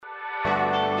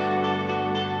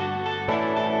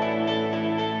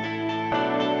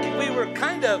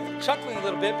kind of chuckling a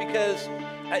little bit because,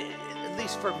 at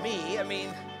least for me, I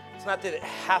mean, it's not that it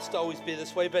has to always be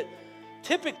this way, but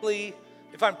typically,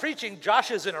 if I'm preaching, Josh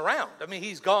isn't around. I mean,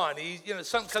 he's gone.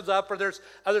 Something comes up or there's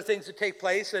other things that take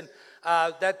place, and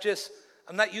I'm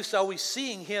not used to always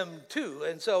seeing him too,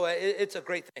 and so it's a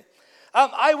great thing.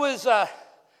 I was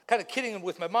kind of kidding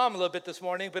with my mom a little bit this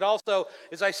morning, but also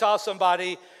as I saw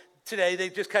somebody today, they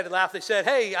just kind of laughed. They said,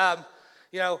 hey,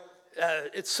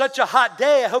 it's such a hot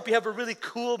day. I hope you have a really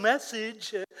cool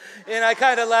message. And I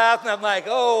kind of laughed, and I'm like,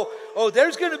 oh,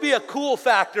 there's going to be a cool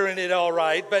factor in it, all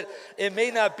right, but it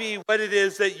may not be what it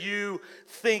is that you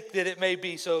think that it may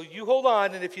be. So you hold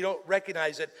on, and if you don't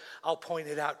recognize it, I'll point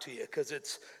it out to you because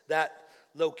it's that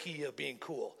low-key of being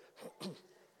cool.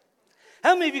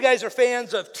 How many of you guys are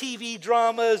fans of TV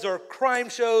dramas or crime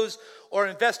shows or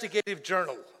investigative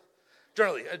journalism?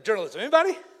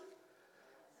 Anybody?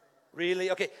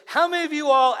 Really? Okay. How many of you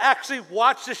all actually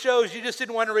watch the shows? You just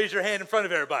didn't want to raise your hand in front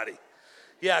of everybody.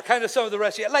 Yeah, kind of some of the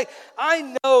rest of you. Like,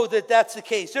 I know that that's the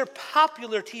case. There are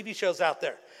popular TV shows out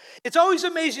there. It's always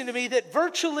amazing to me that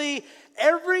virtually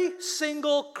every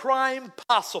single crime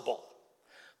possible,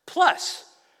 plus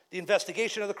the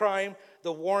investigation of the crime,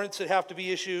 the warrants that have to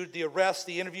be issued, the arrest,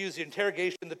 the interviews, the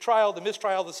interrogation, the trial, the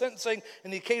mistrial, the sentencing,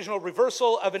 and the occasional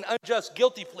reversal of an unjust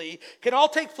guilty plea can all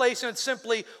take place in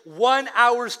simply 1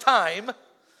 hour's time,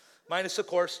 minus, of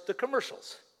course, the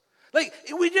commercials. Like,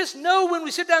 we just know when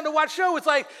we sit down to watch a show, it's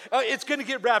like, it's going to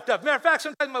get wrapped up. Matter of fact,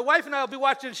 sometimes my wife and I will be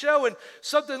watching a show and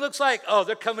something looks like,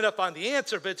 they're coming up on the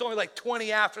answer, but it's only like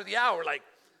 20 after the hour. Like,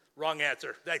 wrong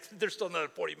answer. Like, there's still another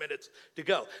 40 minutes to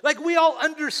go. Like, we all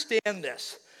understand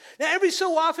this. Now, every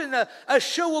so often, a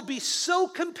show will be so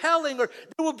compelling or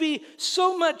there will be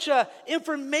so much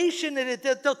information in it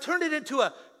that they'll turn it into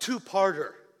a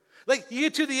two-parter. Like, you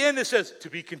get to the end, it says, to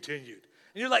be continued.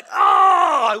 And you're like,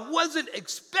 I wasn't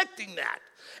expecting that.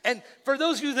 And for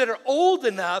those of you that are old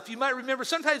enough, you might remember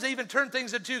sometimes they even turn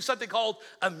things into something called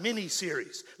a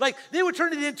mini-series. Like, they would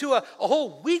turn it into a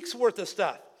whole week's worth of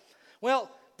stuff. Well,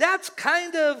 that's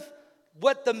kind of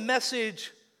what the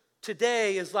message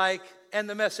today is like and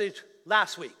the message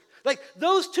last week. Like,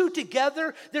 those two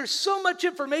together, there's so much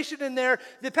information in there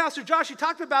that Pastor Josh, he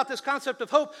talked about this concept of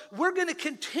hope. We're going to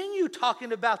continue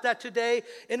talking about that today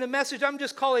in a message I'm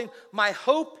just calling, My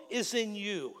Hope is in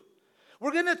You.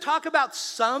 We're going to talk about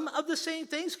some of the same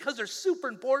things because they're super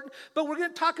important, but we're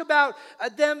going to talk about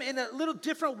them in a little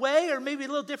different way or maybe a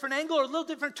little different angle or a little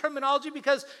different terminology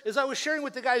because, as I was sharing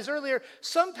with the guys earlier,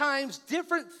 sometimes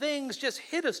different things just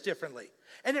hit us differently.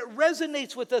 And it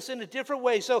resonates with us in a different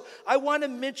way. So I want to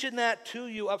mention that to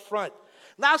you up front.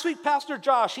 Last week, Pastor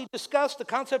Josh, he discussed the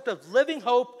concept of living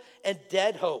hope and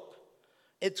dead hope.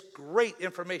 It's great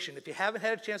information. If you haven't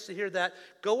had a chance to hear that,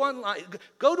 go online.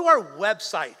 Go to our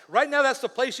website. Right now, that's the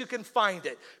place you can find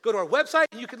it. Go to our website,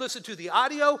 and you can listen to the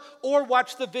audio or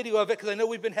watch the video of it, because I know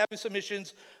we've been having some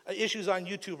issues on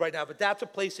YouTube right now, but that's a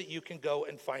place that you can go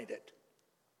and find it.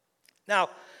 Now,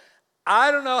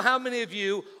 I don't know how many of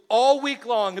you all week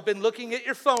long have been looking at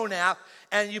your phone app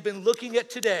and you've been looking at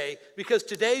today because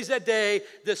today's that day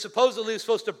that supposedly is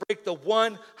supposed to break the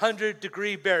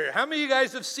 100-degree barrier. How many of you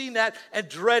guys have seen that and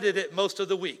dreaded it most of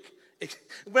the week?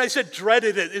 When I said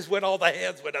dreaded it is when all the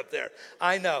hands went up there.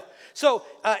 I know. So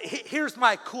here's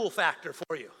my cool factor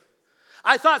for you.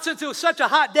 I thought since it was such a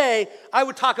hot day, I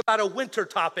would talk about a winter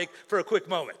topic for a quick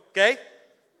moment, okay?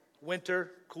 Winter,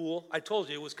 cool. I told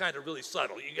you it was kind of really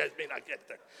subtle. You guys may not get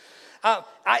there.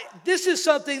 This is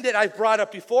something that I've brought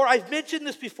up before. I've mentioned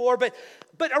this before, but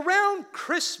around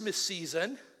Christmas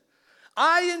season,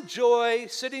 I enjoy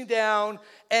sitting down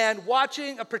and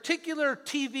watching a particular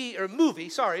movie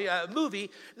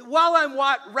while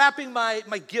I'm wrapping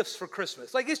my gifts for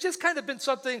Christmas. Like, it's just kind of been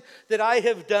something that I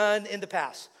have done in the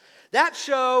past. That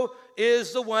show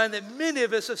is the one that many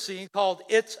of us have seen called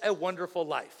It's a Wonderful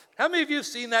Life. How many of you have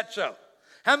seen that show?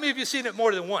 How many of you have seen it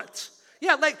more than once?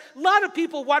 Yeah, like a lot of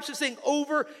people watch this thing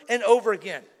over and over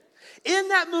again. In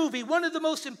that movie, one of the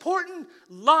most important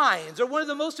lines or one of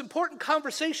the most important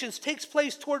conversations takes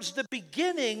place towards the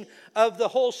beginning of the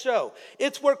whole show.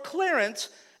 It's where Clarence,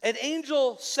 an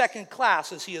angel second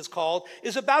class, as he is called,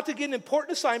 is about to get an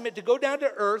important assignment to go down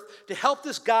to earth to help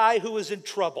this guy who is in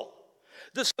trouble.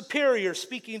 The superior,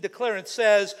 speaking to Clarence,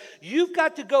 says, you've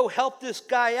got to go help this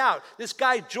guy out, this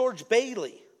guy George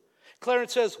Bailey.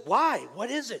 Clarence says, why? What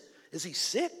is it? Is he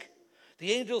sick?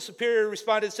 The angel superior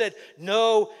responded and said,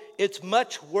 no, it's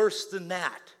much worse than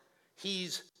that.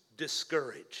 He's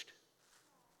discouraged.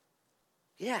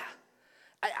 Yeah,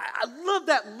 I love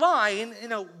that line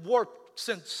in a warped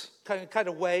sense kind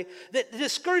of way, that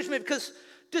discouragement, because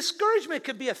discouragement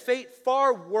can be a fate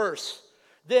far worse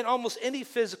than almost any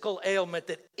physical ailment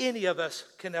that any of us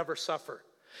can ever suffer.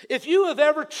 If you have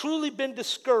ever truly been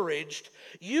discouraged,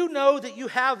 you know that you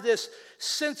have this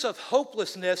sense of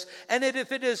hopelessness, and that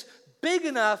if it is big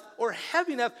enough or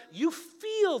heavy enough, you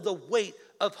feel the weight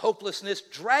of hopelessness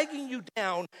dragging you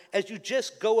down as you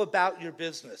just go about your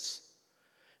business.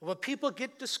 And when people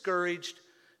get discouraged,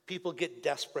 people get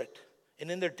desperate. And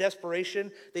in their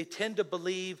desperation, they tend to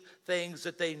believe things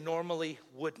that they normally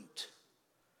wouldn't.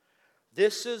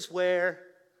 This is where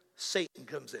Satan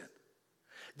comes in.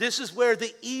 This is where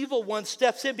the evil one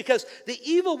steps in, because the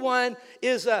evil one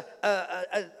is a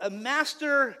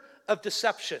master of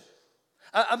deception,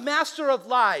 a master of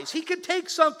lies. He can take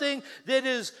something that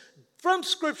is from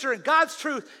Scripture and God's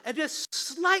truth and just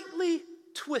slightly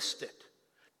twist it,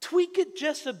 tweak it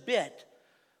just a bit,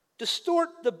 distort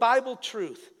the Bible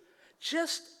truth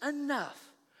just enough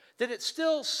that it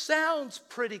still sounds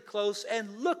pretty close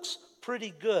and looks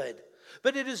pretty good.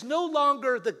 But it is no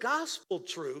longer the gospel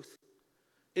truth.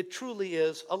 It truly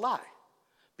is a lie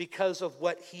because of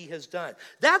what he has done.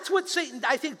 That's what Satan,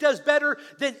 I think, does better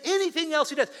than anything else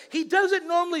he does. He doesn't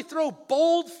normally throw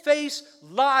bold-faced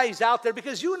lies out there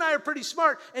because you and I are pretty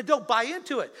smart and don't buy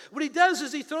into it. What he does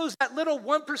is he throws that little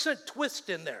 1% twist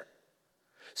in there.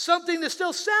 Something that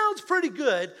still sounds pretty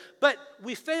good, but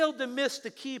we failed to miss the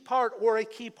key part or a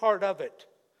key part of it.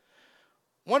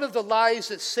 One of the lies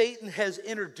that Satan has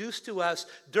introduced to us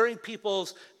during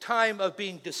people's time of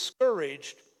being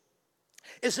discouraged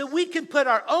is that we can put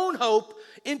our own hope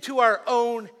into our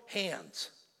own hands.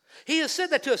 He has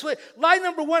said that to us. Lie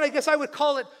number one, I guess I would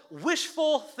call it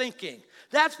wishful thinking.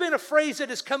 That's been a phrase that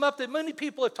has come up that many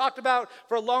people have talked about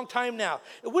for a long time now.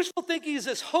 Wishful thinking is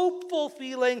this hopeful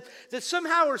feeling that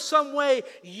somehow or some way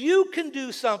you can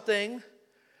do something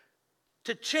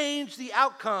to change the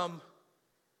outcome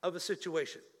of a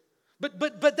situation.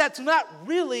 But that's not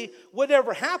really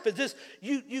whatever happens. Is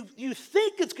you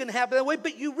think it's going to happen that way,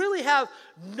 but you really have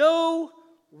no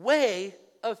way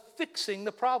of fixing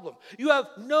the problem. You have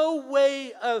no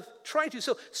way of trying to.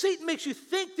 So Satan makes you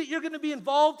think that you're going to be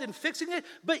involved in fixing it,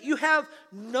 but you have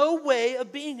no way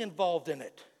of being involved in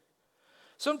it.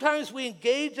 Sometimes we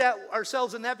engage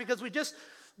ourselves in that because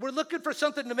we're looking for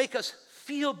something to make us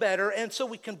feel better, and so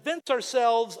we convince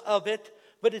ourselves of it,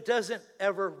 but it doesn't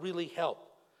ever really help.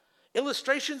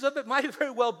 Illustrations of it might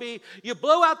very well be you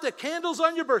blow out the candles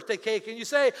on your birthday cake and you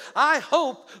say, I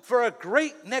hope for a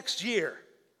great next year.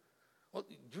 Well,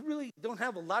 you really don't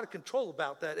have a lot of control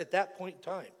about that at that point in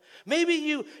time. Maybe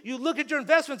you look at your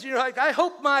investments and you're like, I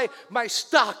hope my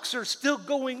stocks are still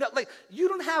going up. Like, you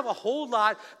don't have a whole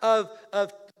lot of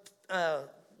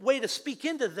way to speak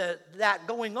into that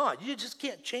going on. You just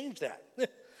can't change that.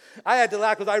 I had to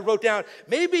laugh because I wrote down,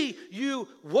 maybe you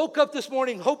woke up this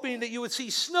morning hoping that you would see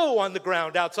snow on the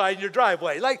ground outside your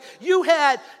driveway. Like, you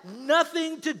had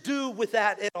nothing to do with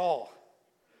that at all.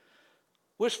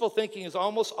 Wishful thinking is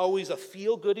almost always a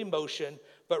feel-good emotion,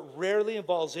 but rarely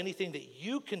involves anything that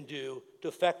you can do to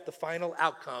affect the final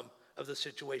outcome of the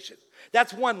situation.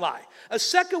 That's one lie. A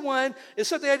second one is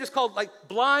something I just called like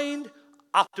blind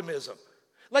optimism.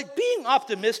 Like, being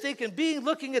optimistic and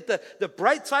looking at the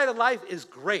bright side of life is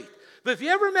great. But have you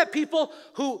ever met people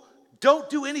who don't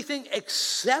do anything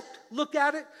except look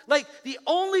at it? Like, the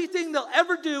only thing they'll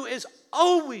ever do is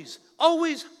always,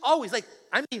 like,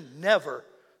 I mean never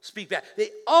speak back.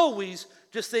 They always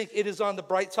just think it is on the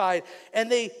bright side,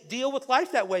 and they deal with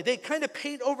life that way. They kind of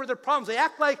paint over their problems. They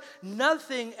act like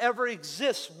nothing ever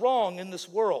exists wrong in this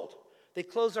world. They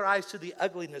close their eyes to the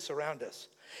ugliness around us.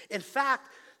 In fact,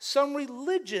 some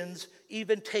religions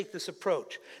even take this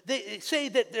approach. They say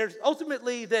that there's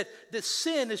ultimately that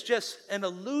sin is just an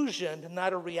illusion,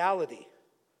 not a reality.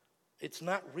 It's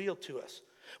not real to us.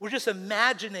 We're just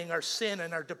imagining our sin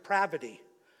and our depravity.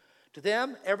 To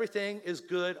them, everything is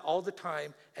good all the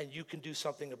time, and you can do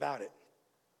something about it.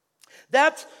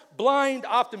 That's blind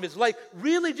optimism, like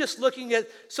really just looking at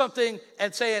something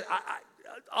and saying,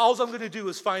 all I'm going to do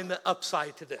is find the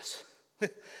upside to this.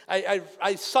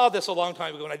 I saw this a long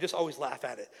time ago, and I just always laugh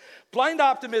at it. Blind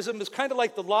optimism is kind of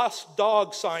like the lost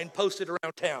dog sign posted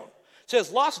around town. It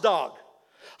says, lost dog,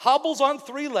 hobbles on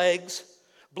 3 legs,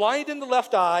 blind in the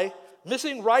left eye,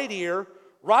 missing right ear,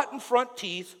 rotten front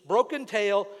teeth, broken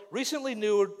tail, recently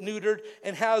neutered,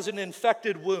 and has an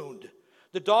infected wound.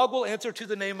 The dog will answer to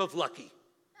the name of Lucky.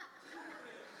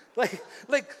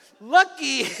 Like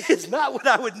Lucky is not what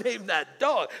I would name that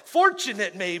dog.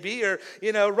 Fortunate maybe, or,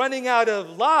 running out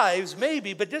of lives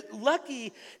maybe, but just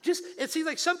Lucky, it seems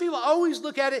like some people always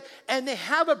look at it and they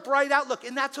have a bright outlook,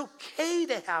 and that's okay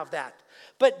to have that,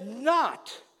 but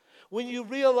not when you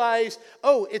realize,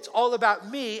 it's all about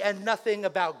me and nothing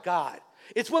about God.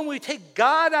 It's when we take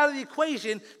God out of the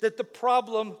equation that the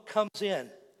problem comes in.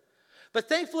 But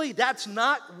thankfully, that's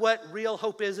not what real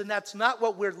hope is, and that's not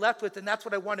what we're left with, and that's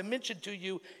what I want to mention to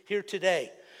you here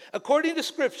today. According to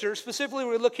Scripture, specifically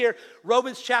we look here,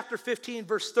 Romans chapter 15,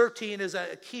 verse 13 is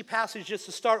a key passage just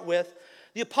to start with.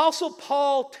 The Apostle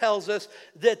Paul tells us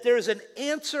that there's an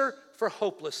answer for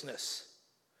hopelessness.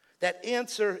 That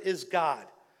answer is God,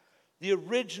 the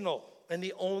original and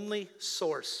the only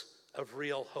source of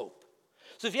real hope.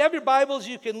 So if you have your Bibles,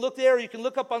 you can look there, or you can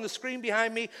look up on the screen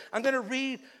behind me. I'm going to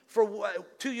read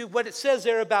to you what it says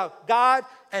there about God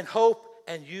and hope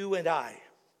and you and I.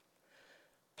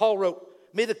 Paul wrote,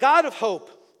 "May the God of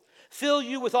hope fill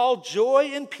you with all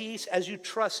joy and peace as you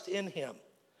trust in him,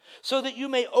 so that you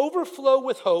may overflow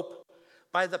with hope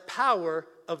by the power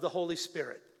of the Holy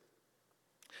Spirit."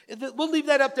 We'll leave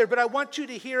that up there, but I want you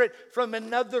to hear it from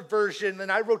another version than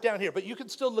I wrote down here. But you can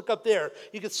still look up there.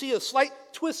 You can see a slight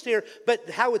twist here, but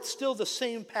how it's still the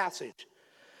same passage.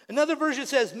 Another version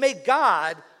says, "May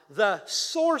God, the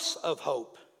source of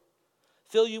hope,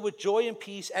 fill you with joy and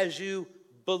peace as you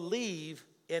believe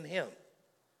in him,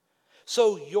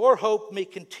 so your hope may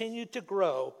continue to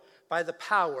grow by the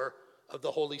power of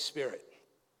the Holy Spirit."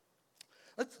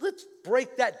 Let's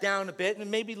break that down a bit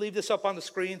and maybe leave this up on the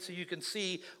screen so you can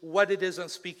see what it is I'm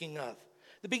speaking of.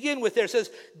 To begin with there, it says,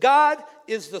 God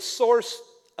is the source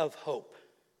of hope.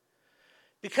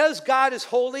 Because God is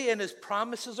holy and his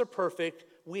promises are perfect,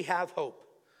 we have hope.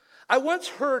 I once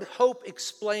heard hope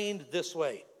explained this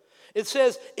way. It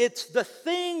says, it's the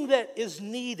thing that is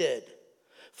needed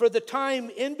for the time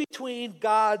in between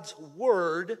God's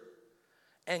word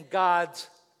and God's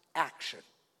action.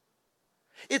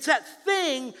 It's that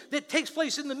thing that takes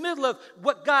place in the middle of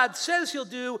what God says he'll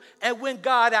do and when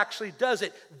God actually does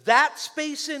it. That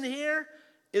space in here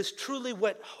is truly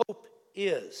what hope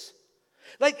is.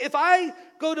 Like if I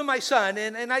go to my son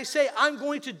and I say, I'm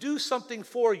going to do something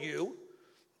for you,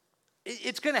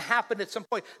 it's going to happen at some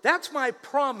point. That's my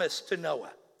promise to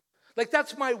Noah. Like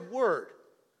that's my word.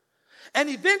 And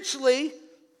eventually,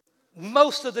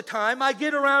 most of the time, I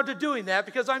get around to doing that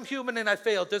because I'm human and I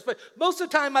fail at this. But most of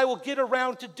the time, I will get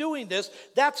around to doing this.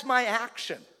 That's my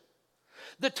action.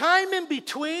 The time in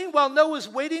between, while Noah's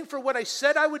waiting for what I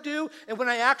said I would do and when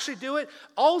I actually do it,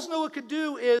 all Noah could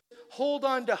do is hold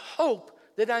on to hope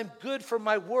that I'm good for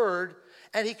my word.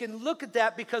 And he can look at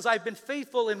that because I've been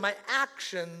faithful in my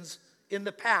actions in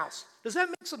the past. Does that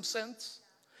make some sense?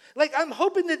 Like I'm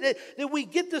hoping that we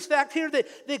get this fact here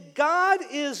that God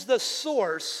is the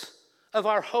source of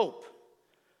our hope.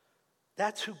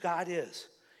 That's who God is.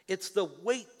 It's the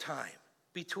wait time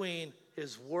between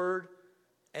his word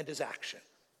and his action.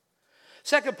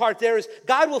 Second part there is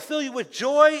God will fill you with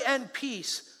joy and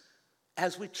peace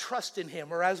as we trust in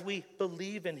him or as we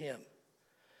believe in him.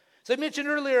 As I mentioned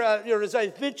earlier, or as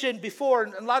I've mentioned before,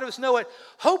 and a lot of us know it,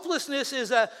 hopelessness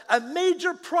is a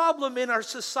major problem in our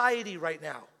society right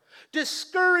now.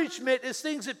 Discouragement is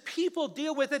things that people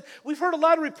deal with. And we've heard a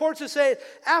lot of reports that say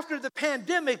after the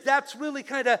pandemic, that's really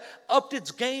kind of upped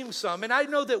its game some. And I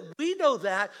know that we know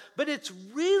that, but it's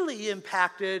really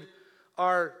impacted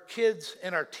our kids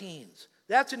and our teens.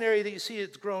 That's an area that you see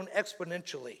it's grown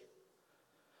exponentially.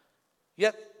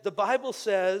 Yet the Bible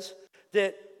says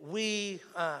that we,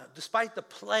 despite the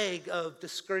plague of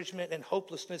discouragement and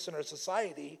hopelessness in our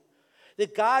society,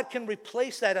 that God can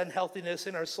replace that unhealthiness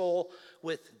in our soul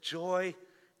with joy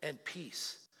and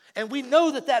peace. And we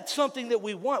know that that's something that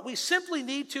we want. We simply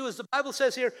need to, as the Bible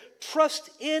says here, trust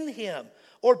in him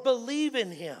or believe in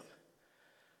him.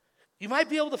 You might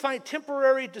be able to find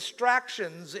temporary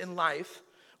distractions in life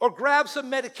or grab some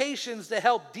medications to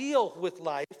help deal with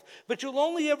life, but you'll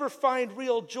only ever find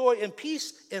real joy and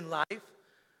peace in life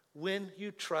when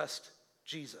you trust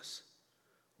Jesus,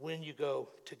 when you go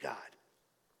to God.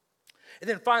 And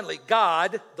then finally,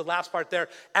 God, the last part there,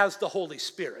 as the Holy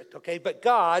Spirit, okay? But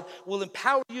God will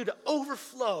empower you to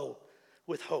overflow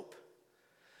with hope.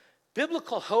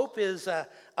 Biblical hope is a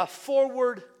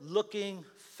forward-looking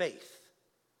faith.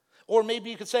 Or maybe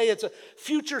you could say it's a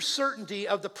future certainty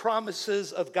of the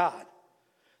promises of God.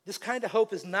 This kind of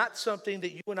hope is not something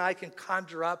that you and I can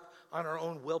conjure up on our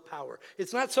own willpower.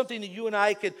 It's not something that you and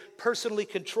I can personally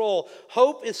control.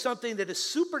 Hope is something that is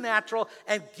supernatural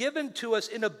and given to us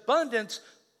in abundance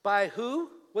by who?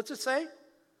 What's it say?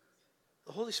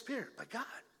 The Holy Spirit, by God.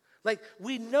 Like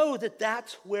we know that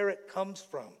that's where it comes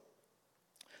from.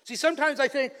 See, sometimes I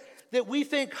think that we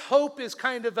think hope is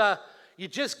kind of a you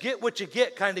just get what you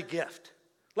get kind of gift.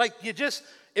 Like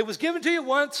it was given to you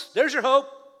once, there's your hope,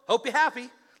 hope you're happy.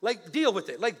 Like, deal with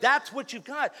it. Like, that's what you've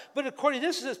got. But according to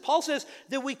this, Paul says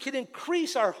that we can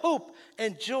increase our hope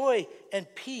and joy and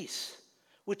peace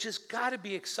which has got to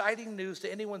be exciting news to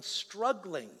anyone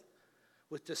struggling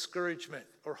with discouragement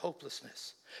or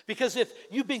hopelessness. Because if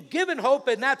you've been given hope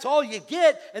and that's all you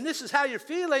get, and this is how you're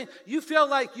feeling, you feel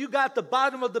like you got the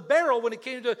bottom of the barrel when it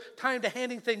came to time to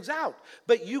handing things out.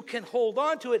 But you can hold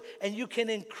on to it and you can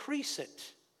increase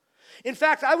it. In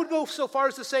fact, I would go so far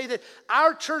as to say that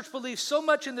our church believes so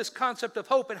much in this concept of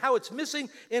hope and how it's missing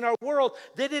in our world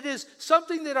that it is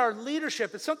something that our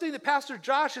leadership, it's something that Pastor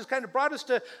Josh has kind of brought us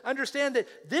to understand that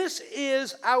this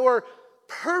is our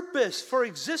purpose for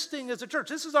existing as a church.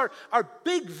 This is our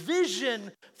big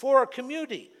vision for our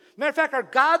community. Matter of fact, our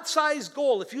God-sized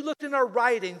goal, if you looked in our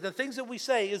writing, the things that we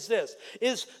say is this,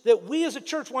 is that we as a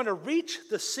church want to reach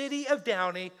the city of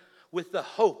Downey with the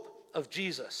hope of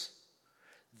Jesus.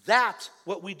 That's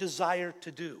what we desire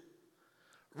to do.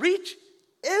 Reach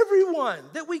everyone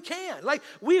that we can. Like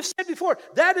we've said before,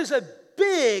 that is a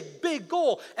big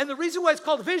goal. And the reason why it's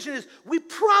called a vision is we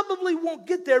probably won't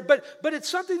get there, but it's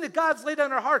something that God's laid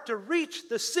on our heart to reach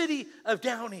the city of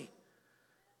Downey.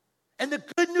 And the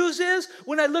good news is,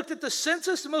 when I looked at the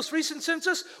census, the most recent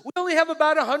census, we only have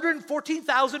about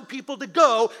 114,000 people to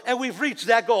go, and we've reached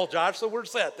that goal, Josh, so we're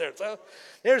set there. So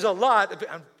there's a lot.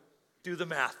 Do the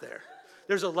math there.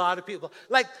 There's a lot of people.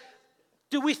 Like,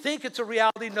 do we think it's a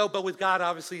reality? No, but with God,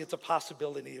 obviously, it's a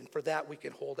possibility, and for that, we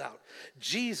can hold out.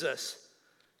 Jesus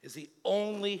is the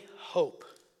only hope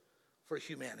for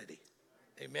humanity.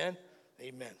 Amen?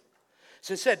 Amen.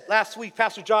 So I said last week,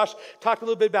 Pastor Josh talked a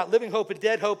little bit about living hope and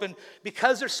dead hope, and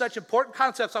because they're such important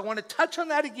concepts, I want to touch on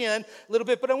that again a little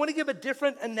bit, but I want to give a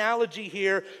different analogy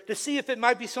here to see if it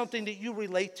might be something that you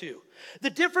relate to. The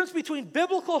difference between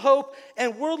biblical hope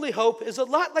and worldly hope is a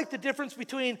lot like the difference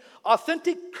between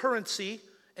authentic currency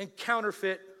and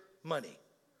counterfeit money.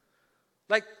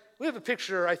 Like, we have a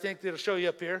picture, I think, that'll show you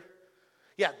up here.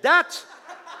 Yeah,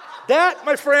 that,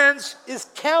 my friends, is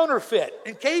counterfeit.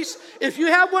 In case, if you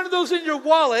have one of those in your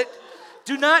wallet,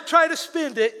 do not try to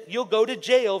spend it. You'll go to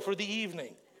jail for the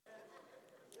evening.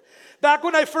 Back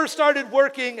when I first started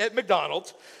working at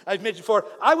McDonald's, I've mentioned before,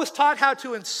 I was taught how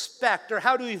to inspect or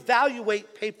how to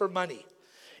evaluate paper money.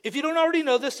 If you don't already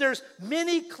know this, there's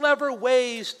many clever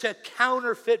ways to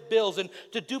counterfeit bills and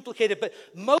to duplicate it, but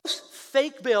most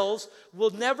fake bills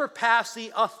will never pass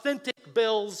the authentic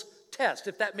bills test,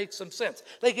 if that makes some sense.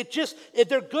 Like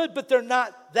they're good, but they're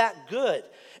not that good.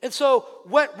 And so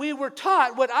what we were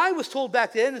taught, what I was told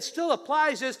back then, and still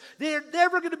applies, is they're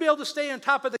never going to be able to stay on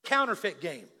top of the counterfeit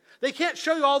game. They can't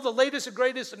show you all the latest and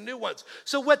greatest and new ones.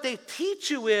 So what they teach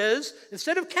you is,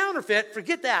 instead of counterfeit,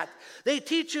 forget that. They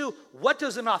teach you what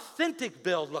does an authentic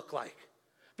bill look like,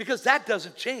 because that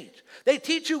doesn't change. They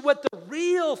teach you what the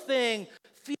real thing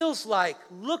feels like,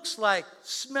 looks like,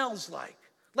 smells like.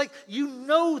 Like, you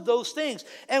know those things.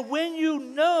 And when you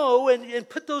know and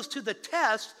put those to the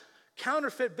test,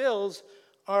 counterfeit bills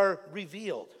are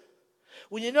revealed.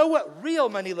 When you know what real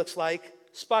money looks like,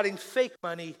 spotting fake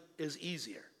money is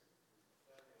easier.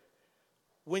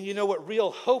 When you know what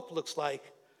real hope looks like,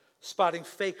 spotting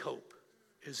fake hope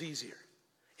is easier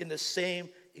in the same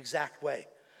exact way.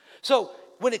 So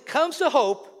when it comes to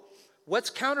hope, what's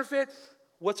counterfeit?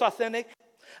 What's authentic?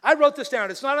 I wrote this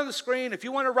down. It's not on the screen. If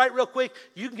you want to write real quick,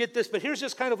 you can get this. But here's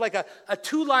just kind of like a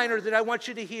two-liner that I want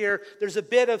you to hear. There's a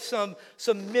bit of some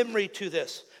memory to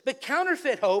this. But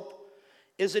counterfeit hope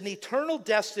is an eternal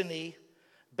destiny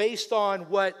based on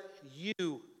what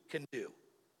you can do.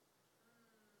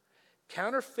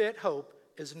 Counterfeit hope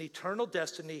is an eternal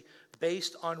destiny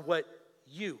based on what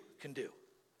you can do.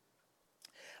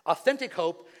 Authentic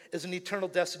hope is an eternal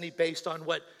destiny based on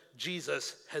what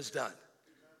Jesus has done.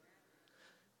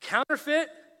 Counterfeit,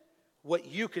 what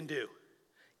you can do.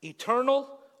 Eternal,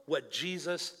 what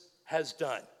Jesus has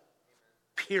done.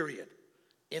 Period.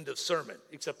 End of sermon,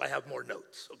 except I have more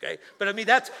notes, okay? But I mean,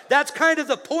 that's kind of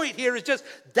the point here, is just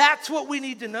that's what we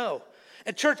need to know.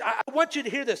 And church, I want you to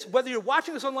hear this. Whether you're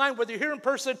watching this online, whether you're here in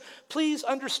person, please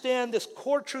understand this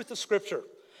core truth of Scripture.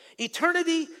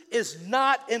 Eternity is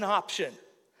not an option,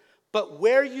 but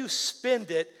where you spend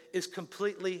it is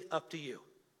completely up to you.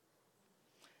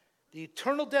 The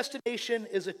eternal destination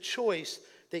is a choice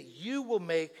that you will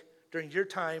make during your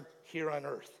time here on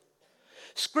earth.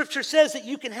 Scripture says that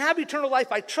you can have eternal life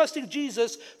by trusting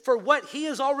Jesus for what he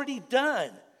has already done.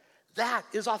 That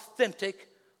is authentic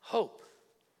hope.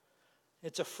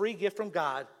 It's a free gift from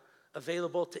God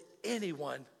available to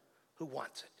anyone who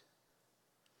wants it.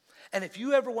 And if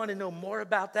you ever want to know more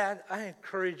about that, I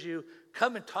encourage you,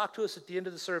 come and talk to us at the end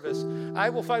of the service. I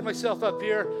will find myself up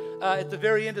here at the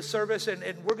very end of service, and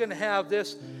we're going to have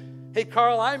this. Hey,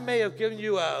 Carl, I may have given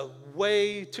you a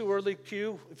way too early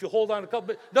cue. If you hold on a couple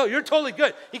minutes. No, you're totally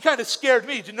good. He kind of scared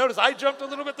me. Did you notice I jumped a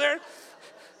little bit there?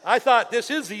 I thought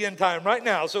this is the end time right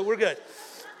now, so we're good.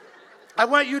 I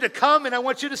want you to come and I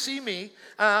want you to see me,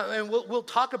 and we'll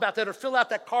talk about that or fill out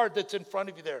that card that's in front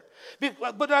of you there.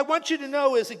 But I want you to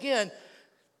know is, again,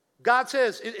 God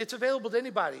says it's available to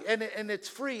anybody, and it's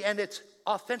free, and it's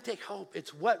authentic hope.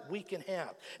 It's what we can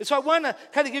have. And so I want to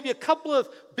kind of give you a couple of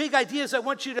big ideas I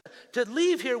want you to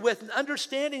leave here with,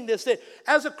 understanding this, that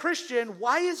as a Christian,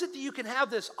 why is it that you can have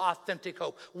this authentic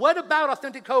hope? What about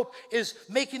authentic hope is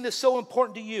making this so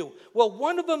important to you? Well,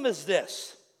 one of them is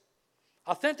this.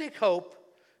 Authentic hope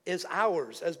is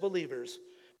ours as believers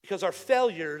because our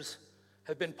failures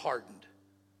have been pardoned.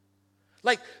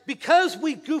 Like, because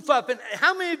we goof up, and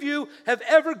how many of you have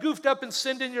ever goofed up and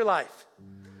sinned in your life?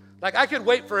 Like, I could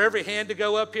wait for every hand to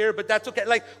go up here, but that's okay.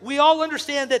 Like, we all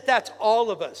understand that that's all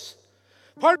of us.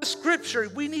 Part of Scripture,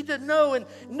 we need to know, and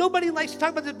nobody likes to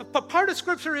talk about this, but part of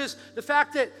Scripture is the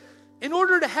fact that in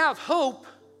order to have hope,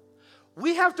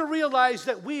 we have to realize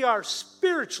that we are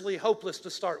spiritually hopeless to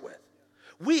start with.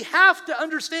 We have to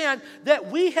understand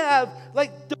that we have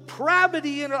like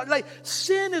depravity and like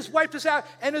sin has wiped us out,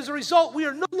 and as a result, we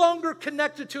are no longer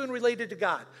connected to and related to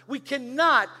God. We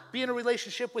cannot be in a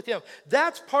relationship with Him.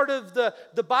 That's part of the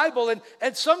Bible,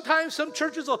 and sometimes some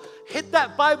churches will hit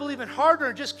that Bible even harder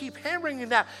and just keep hammering in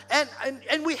that,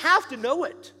 and we have to know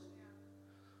it.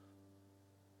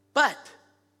 But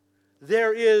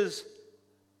there is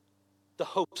the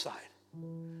hope side.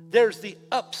 There's the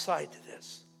upside to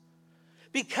this.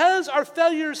 Because our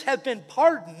failures have been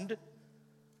pardoned,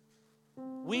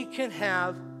 we can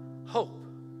have hope.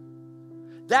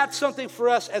 That's something for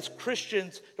us as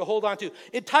Christians to hold on to.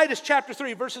 In Titus chapter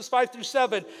 3, verses 5 through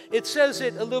 7, it says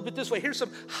it a little bit this way. Here's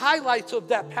some highlights of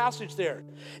that passage there.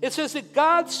 It says that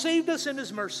God saved us in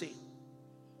His mercy,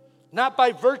 not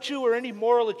by virtue or any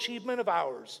moral achievement of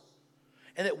ours,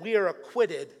 and that we are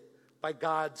acquitted by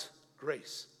God's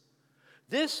grace.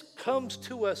 This comes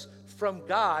to us from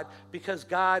God because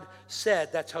God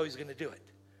said that's how He's going to do it.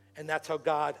 And that's how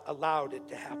God allowed it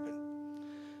to happen.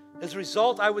 As a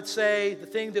result, I would say the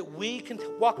thing that we can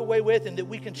walk away with and that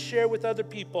we can share with other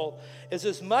people is,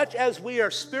 as much as we are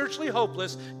spiritually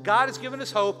hopeless, God has given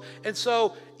us hope. And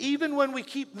so even when we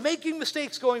keep making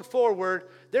mistakes going forward,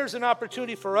 there's an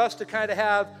opportunity for us to kind of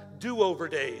have do-over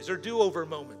days or do-over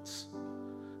moments.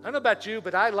 I don't know about you,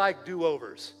 but I like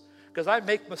do-overs because I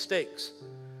make mistakes.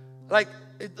 Like,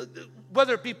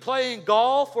 whether it be playing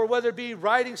golf or whether it be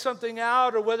writing something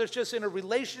out or whether it's just in a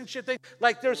relationship thing,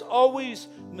 like there's always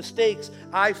mistakes.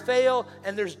 I fail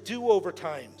and there's do-over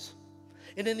times.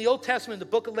 And in the Old Testament, the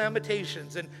book of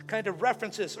Lamentations, and kind of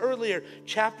references earlier,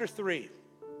 chapter 3.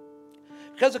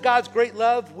 Because of God's great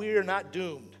love, we are not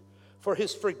doomed, for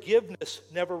His forgiveness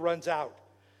never runs out.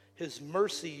 His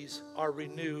mercies are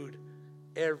renewed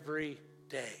every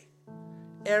day.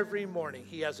 Every morning,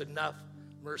 He has enough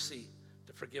mercy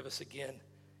to forgive us again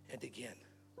and again.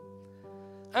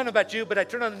 I don't know about you, but I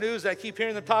turn on the news and I keep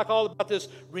hearing them talk all about this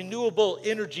renewable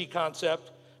energy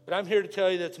concept. But I'm here to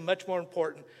tell you that it's much more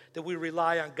important that we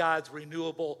rely on God's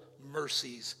renewable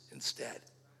mercies instead.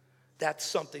 That's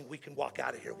something we can walk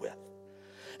out of here with.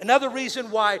 Another reason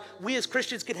why we as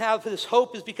Christians can have this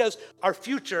hope is because our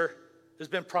future has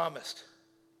been promised.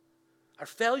 Our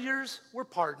failures were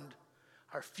pardoned.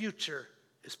 Our future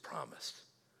is promised.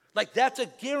 Like, that's a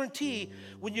guarantee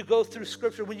when you go through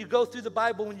Scripture, when you go through the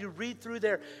Bible, when you read through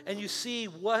there and you see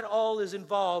what all is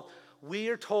involved. We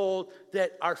are told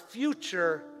that our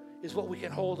future is what we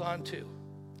can hold on to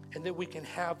and that we can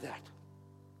have that.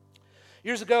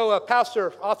 Years ago,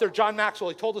 author John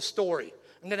Maxwell, he told a story.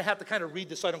 I'm going to have to kind of read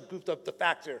this so I don't goof up the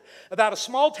facts here. About a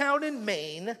small town in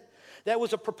Maine that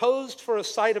was proposed for a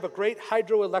site of a great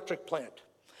hydroelectric plant.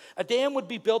 A dam would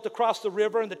be built across the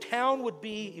river, and the town would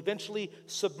be eventually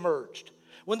submerged.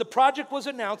 When the project was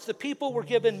announced, the people were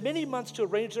given many months to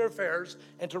arrange their affairs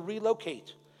and to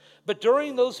relocate. But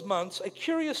during those months, a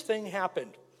curious thing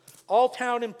happened. All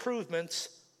town improvements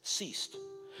ceased.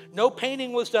 No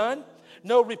painting was done.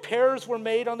 No repairs were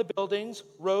made on the buildings,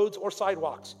 roads, or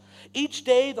sidewalks. Each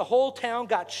day, the whole town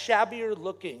got shabbier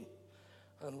looking.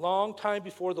 A long time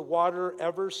before the water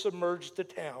ever submerged the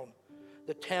town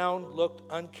looked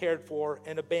uncared for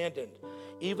and abandoned,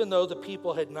 even though the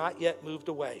people had not yet moved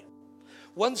away.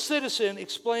 One citizen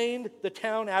explained the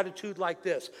town attitude like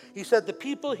this. He said, "The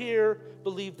people here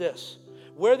believe this: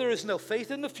 where there is no faith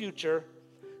in the future,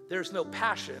 there's no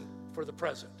passion for the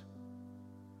present."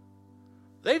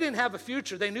 They didn't have a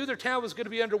future. They knew their town was going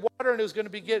to be underwater and it was going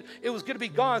to be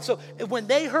gone. So when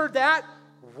they heard that,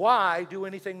 why do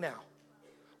anything now?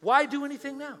 Why do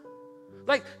anything now?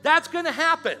 Like, that's going to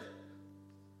happen.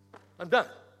 I'm done.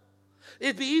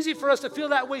 It'd be easy for us to feel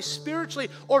that way spiritually,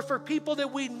 or for people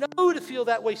that we know to feel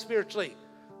that way spiritually.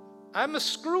 I'm a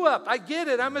screw up. I get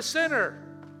it. I'm a sinner.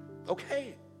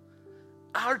 Okay.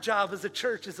 Our job as a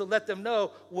church is to let them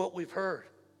know what we've heard.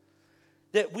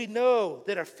 That we know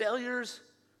that our failures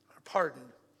are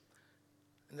pardoned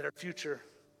and that our future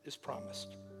is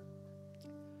promised.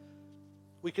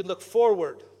 We can look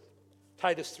forward.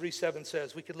 Titus 3:7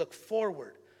 says we can look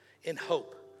forward in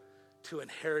hope to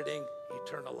inheriting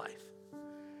eternal life.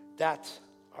 That's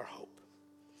our hope.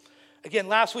 Again,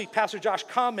 last week, Pastor Josh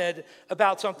commented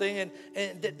about something,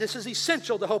 and this is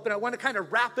essential to hope, and I want to kind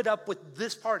of wrap it up with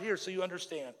this part here so you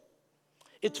understand.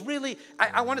 It's really,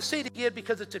 I want to say it again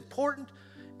because it's important,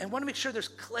 and want to make sure there's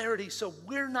clarity so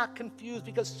we're not confused,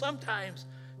 because sometimes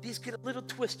these get a little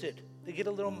twisted. They get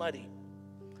a little muddy.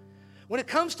 When it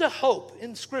comes to hope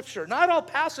in Scripture, not all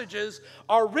passages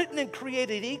are written and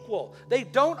created equal. They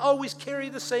don't always carry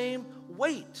the same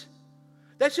weight.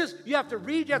 That's just, you have to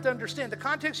read, you have to understand the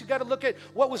context. You got to look at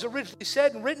what was originally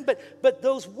said and written, but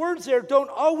those words there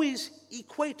don't always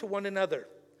equate to one another.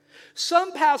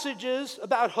 Some passages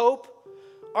about hope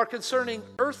are concerning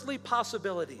earthly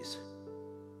possibilities.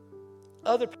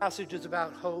 Other passages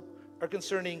about hope are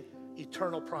concerning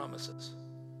eternal promises.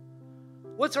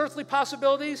 What's earthly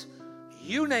possibilities?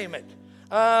 You name it.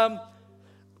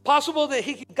 Possible that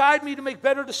he could guide me to make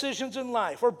better decisions in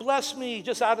life, or bless me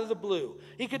just out of the blue.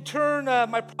 He could turn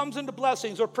my problems into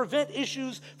blessings, or prevent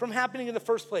issues from happening in the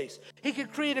first place. He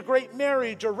could create a great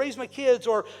marriage, or raise my kids,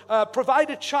 or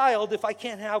provide a child if I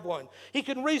can't have one. He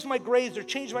can raise my grades, or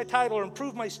change my title, or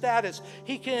improve my status.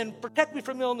 He can protect me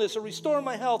from illness, or restore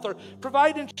my health, or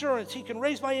provide insurance. He can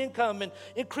raise my income and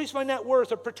increase my net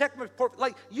worth, or protect my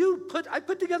I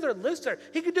put together a list there.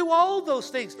 He could do all those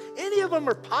things. Any of them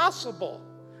are possible.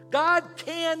 God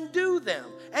can do them,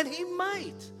 and he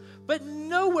might. But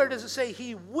nowhere does it say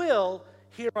he will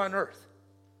here on earth.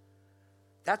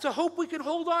 That's a hope we can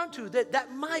hold on to,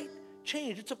 that might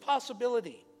change. It's a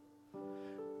possibility.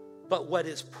 But what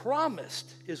is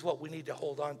promised is what we need to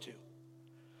hold on to.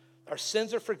 Our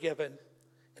sins are forgiven,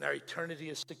 and our eternity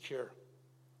is secure.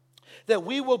 That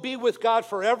we will be with God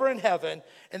forever in heaven,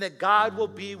 and that God will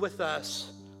be with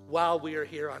us while we are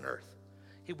here on earth.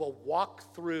 He will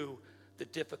walk through the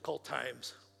difficult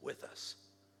times with us.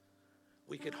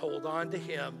 We can hold on to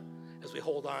him as we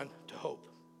hold on to hope.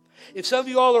 If some of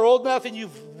you all are old enough and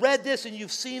you've read this and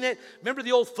you've seen it, remember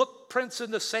the old Footprints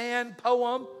in the Sand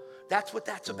poem? That's what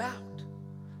that's about.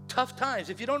 Tough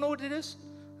times. If you don't know what it is,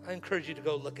 I encourage you to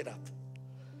go look it up.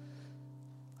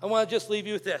 I want to just leave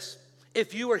you with this.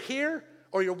 If you are here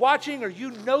or you're watching or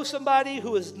you know somebody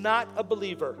who is not a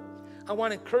believer, I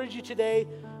want to encourage you today,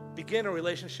 begin a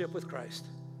relationship with Christ.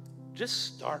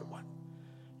 Just start one.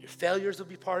 Your failures will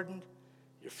be pardoned.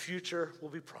 Your future will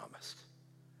be promised.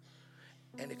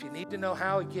 And if you need to know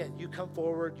how, again, you come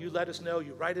forward, you let us know,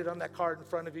 you write it on that card in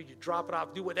front of you, you drop it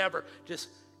off, do whatever. Just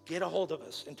get a hold of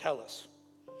us and tell us.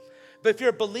 But if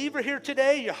you're a believer here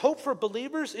today, your hope for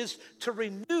believers is to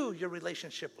renew your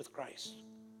relationship with Christ.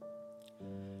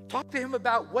 Talk to him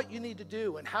about what you need to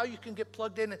do and how you can get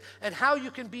plugged in and how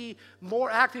you can be more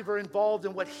active or involved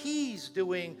in what he's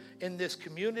doing in this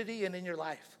community and in your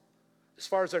life. As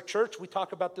far as our church, we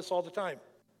talk about this all the time.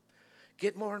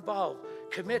 Get more involved.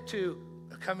 Commit to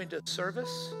coming to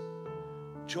service.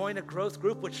 Join a growth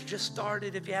group, which just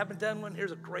started. If you haven't done one,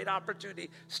 here's a great opportunity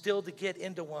still to get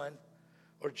into one.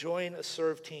 Or join a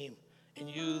serve team and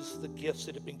use the gifts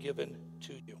that have been given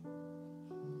to you.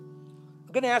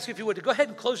 I'm going to ask you, if you would, to go ahead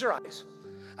and close your eyes.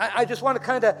 I just want to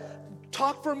kind of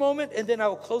talk for a moment, and then I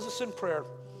will close this in prayer.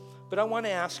 But I want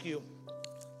to ask you,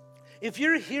 if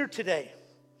you're here today,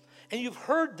 and you've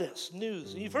heard this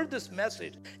news, and you've heard this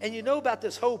message, and you know about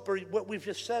this hope, or what we've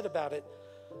just said about it,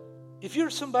 if you're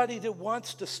somebody that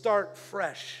wants to start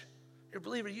fresh, you're a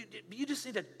believer, you just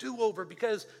need a do-over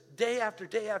because day after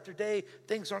day after day,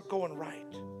 things aren't going right.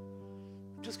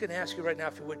 I'm just going to ask you right now,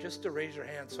 if you would, just to raise your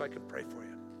hand so I can pray for you.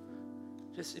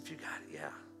 Just if you got it, yeah.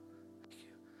 Thank you.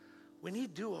 We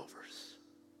need do-overs.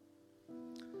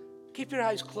 Keep your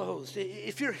eyes closed.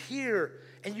 If you're here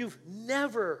and you've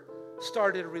never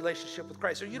started a relationship with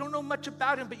Christ, or you don't know much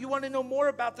about him, but you want to know more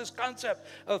about this concept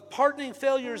of pardoning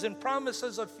failures and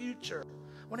promises of future,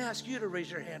 I want to ask you to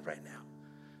raise your hand right now.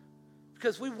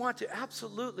 Because we want to,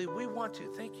 absolutely, we want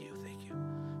to. Thank you.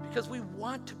 Because we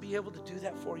want to be able to do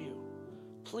that for you.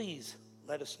 Please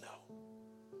let us know.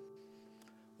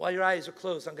 While your eyes are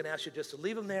closed, I'm going to ask you just to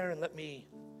leave them there and let me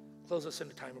close us in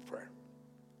a time of prayer.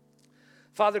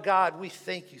 Father God, we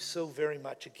thank you so very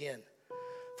much again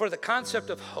for the concept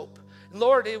of hope. And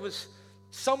Lord, it was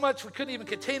so much we couldn't even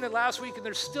contain it last week, and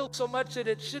there's still so much that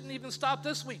it shouldn't even stop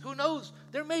this week. Who knows?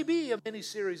 There may be a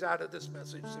mini-series out of this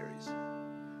message series.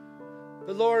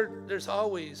 But Lord, there's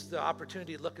always the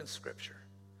opportunity to look in Scripture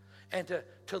and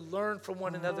to learn from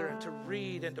one another and to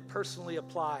read and to personally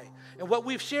apply. And what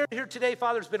we've shared here today,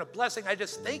 Father, has been a blessing. I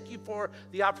just thank you for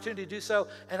the opportunity to do so.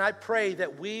 And I pray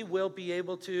that we will be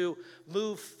able to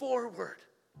move forward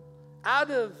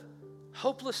out of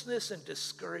hopelessness and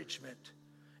discouragement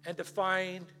and to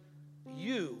find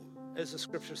you, as the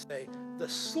Scriptures say, the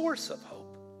source of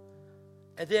hope.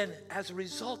 And then as a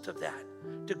result of that,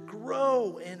 to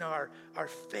grow in our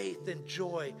faith and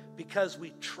joy because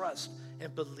we trust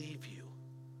and believe you.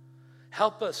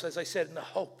 Help us, as I said, in the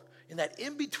hope, in that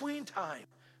in-between time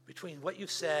between what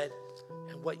you've said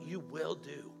and what you will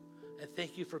do. And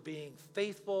thank you for being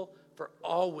faithful, for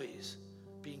always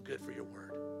being good for your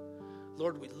word.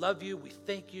 Lord, we love you. We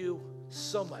thank you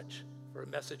so much for a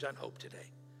message on hope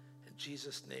today. In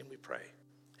Jesus' name we pray.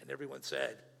 And everyone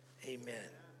said,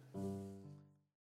 amen.